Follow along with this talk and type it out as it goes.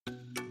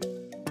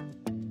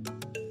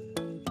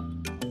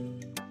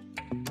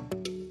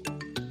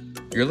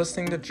You're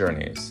listening to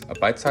Journeys, a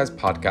bite-sized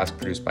podcast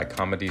produced by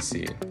Comma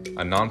DC,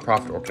 a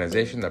nonprofit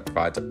organization that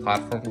provides a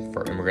platform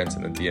for immigrants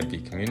in the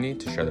DMV community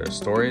to share their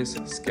stories,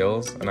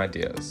 skills, and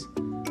ideas.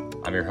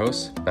 I'm your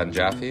host, Ben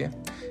Jaffe,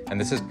 and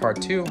this is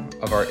part 2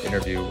 of our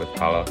interview with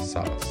Paula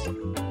Salas.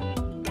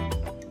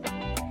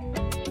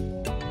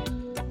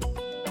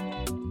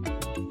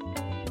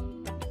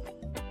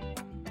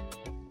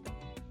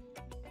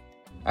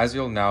 As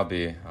you'll now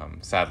be,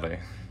 sadly,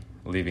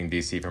 leaving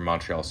DC for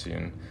Montreal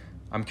soon,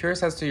 I'm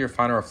curious as to your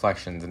final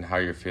reflections and how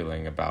you're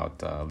feeling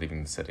about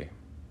leaving the city.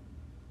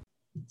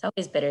 It's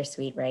always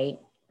bittersweet, right?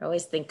 I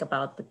always think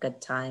about the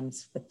good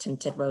times with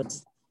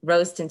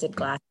rose-tinted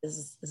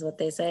glasses is what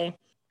they say.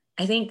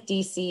 I think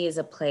DC is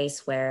a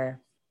place where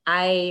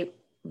I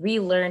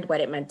relearned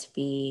what it meant to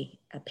be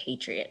a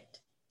patriot.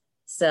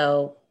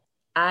 So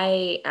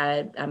I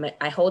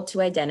hold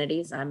two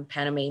identities. I'm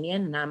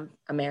Panamanian and I'm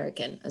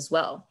American as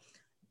well.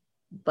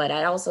 But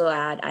I also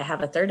I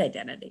have a third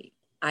identity.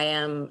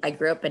 I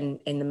grew up in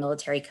the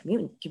military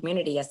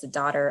community as the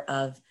daughter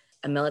of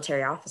a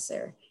military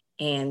officer.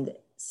 And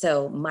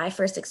so my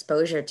first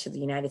exposure to the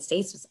United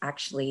States was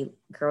actually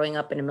growing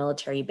up in a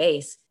military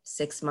base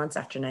 6 months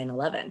after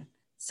 9/11.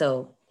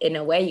 So in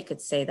a way, you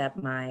could say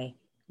that my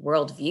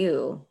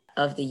worldview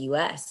of the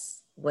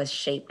US was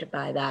shaped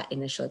by that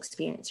initial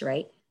experience,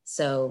 right?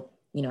 So,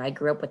 I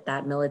grew up with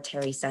that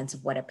military sense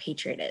of what a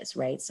patriot is,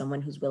 right?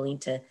 Someone who's willing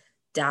to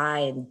die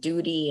in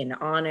duty and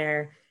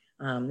honor,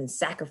 and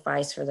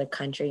sacrifice for the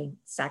country.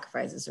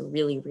 Sacrifice is a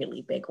really,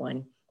 really big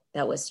one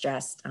that was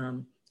stressed.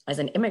 As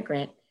an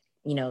immigrant,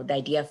 the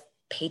idea of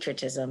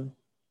patriotism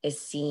is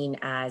seen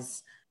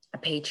as a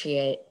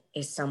patriot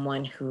is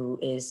someone who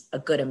is a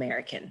good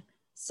American.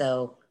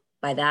 So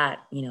by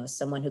that,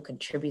 someone who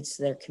contributes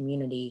to their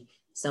community,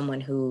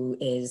 someone who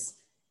is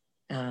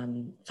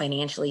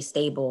financially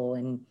stable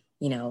and,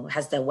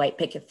 has the white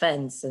picket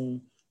fence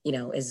and,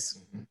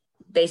 is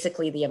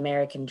basically the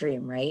American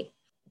dream, right?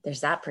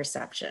 There's that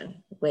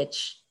perception,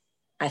 which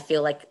I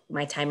feel like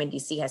my time in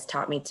DC has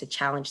taught me to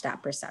challenge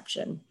that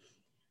perception,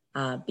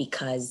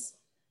 because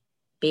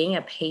being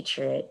a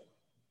patriot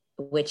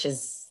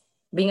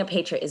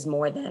is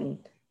more than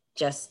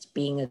just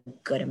being a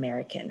good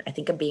American. I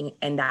think of being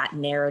in that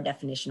narrow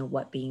definition of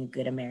what being a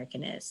good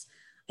American is.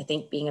 I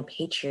think being a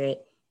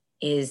patriot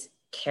is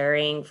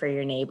caring for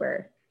your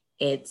neighbor.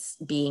 It's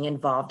being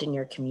involved in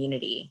your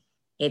community.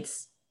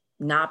 It's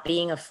not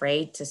being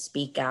afraid to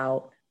speak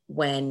out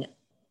when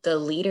the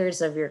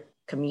leaders of your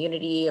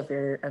community, of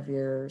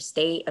your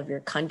state, of your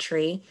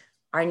country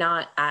are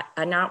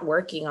not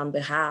working on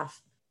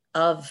behalf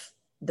of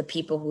the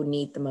people who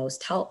need the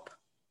most help.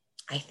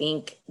 I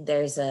think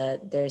there's a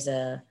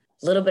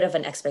little bit of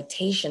an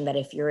expectation that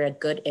if you're a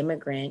good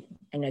immigrant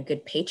and a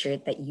good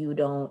patriot, that you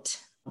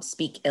don't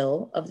speak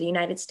ill of the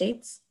United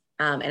States.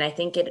 And I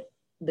think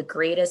the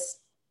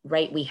greatest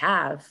right we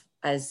have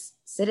as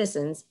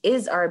citizens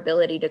is our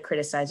ability to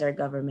criticize our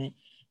government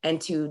and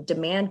to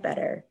demand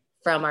better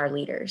from our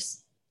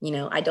leaders.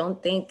 I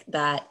don't think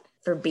that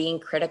for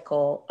being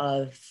critical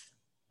of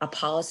a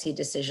policy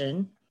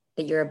decision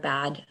that you're a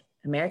bad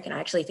American. I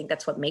actually think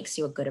that's what makes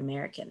you a good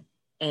American.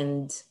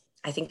 And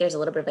I think there's a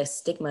little bit of a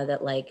stigma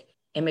that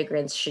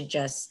immigrants should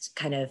just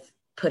kind of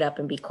put up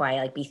and be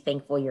quiet, be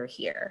thankful you're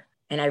here.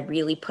 And I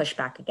really push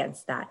back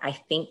against that. I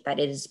think that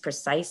it is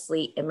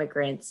precisely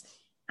immigrants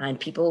and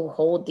people who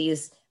hold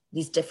these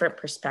different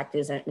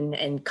perspectives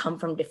and come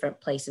from different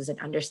places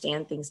and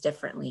understand things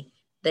differently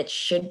that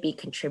should be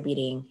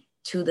contributing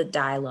to the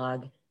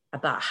dialogue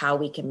about how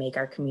we can make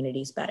our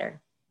communities better.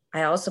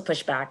 I also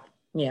push back,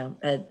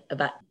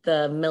 about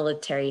the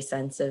military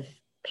sense of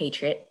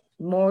patriot,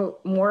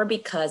 more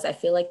because I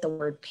feel like the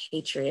word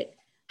patriot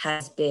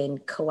has been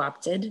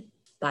co-opted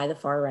by the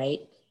far right.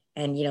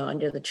 And,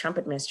 under the Trump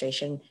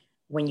administration,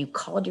 when you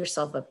called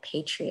yourself a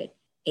patriot,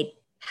 it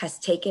has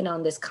taken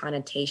on this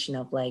connotation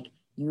of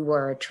you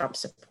are a Trump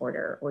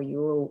supporter or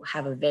you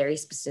have a very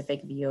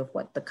specific view of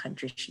what the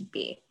country should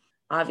be.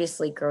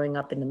 Obviously, growing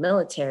up in the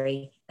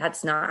military,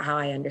 that's not how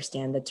I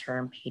understand the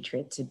term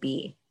patriot to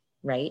be,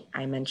 right?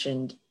 I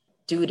mentioned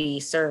duty,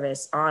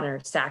 service, honor,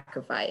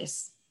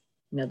 sacrifice,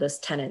 those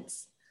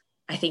tenets.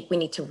 I think we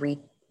need to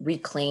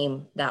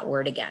reclaim that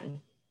word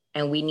again.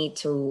 And we need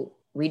to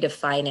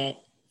redefine it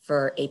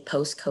for a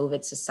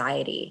post-COVID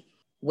society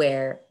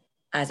where,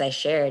 as I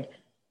shared,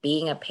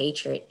 being a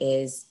patriot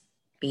is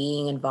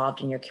being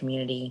involved in your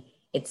community.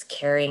 It's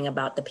caring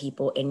about the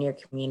people in your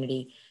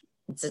community.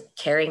 It's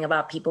caring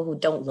about people who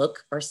don't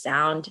look or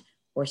sound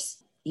or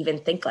even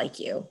think like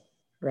you,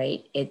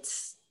 right?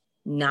 It's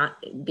not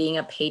being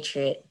a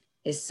patriot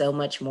is so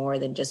much more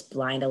than just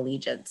blind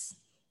allegiance.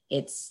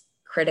 It's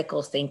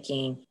critical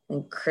thinking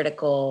and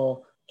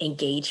critical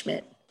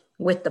engagement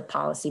with the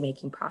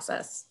policymaking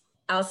process.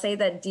 I'll say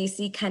that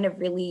DC kind of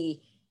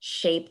really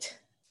shaped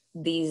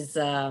these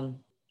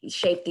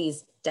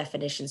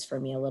definitions for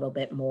me a little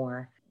bit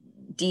more.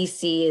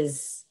 DC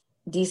is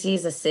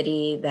a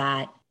city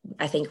that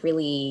I think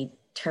really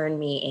turned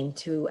me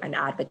into an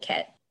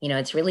advocate.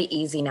 It's really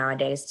easy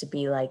nowadays to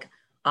be like,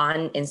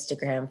 on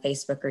Instagram,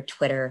 Facebook, or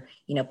Twitter,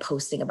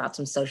 posting about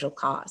some social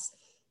cause.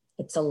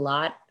 It's a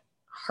lot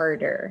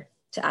harder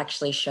to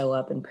actually show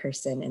up in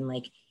person and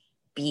like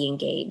be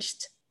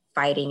engaged,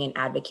 fighting and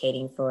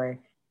advocating for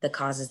the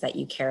causes that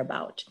you care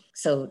about.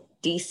 So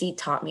DC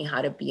taught me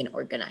how to be an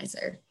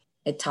organizer.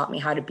 It taught me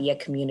how to be a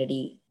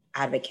community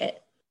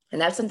advocate. And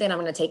that's something I'm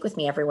going to take with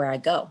me everywhere I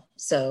go.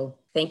 So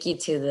thank you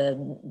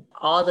to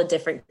all the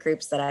different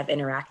groups that I've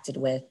interacted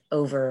with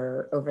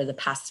over the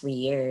past 3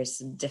 years,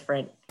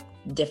 different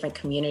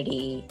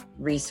community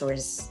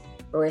resources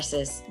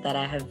that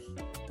I have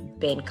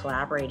been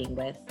collaborating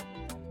with.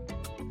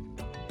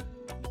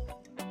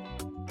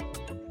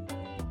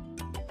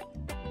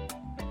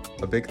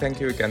 A big thank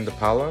you again to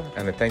Paula,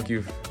 and a thank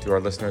you to our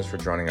listeners for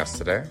joining us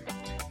today.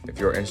 If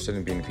you're interested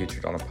in being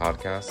featured on a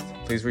podcast,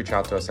 please reach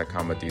out to us at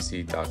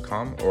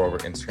commadc.com or over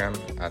Instagram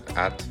at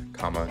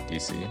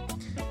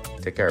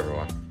commadc. Take care,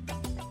 everyone.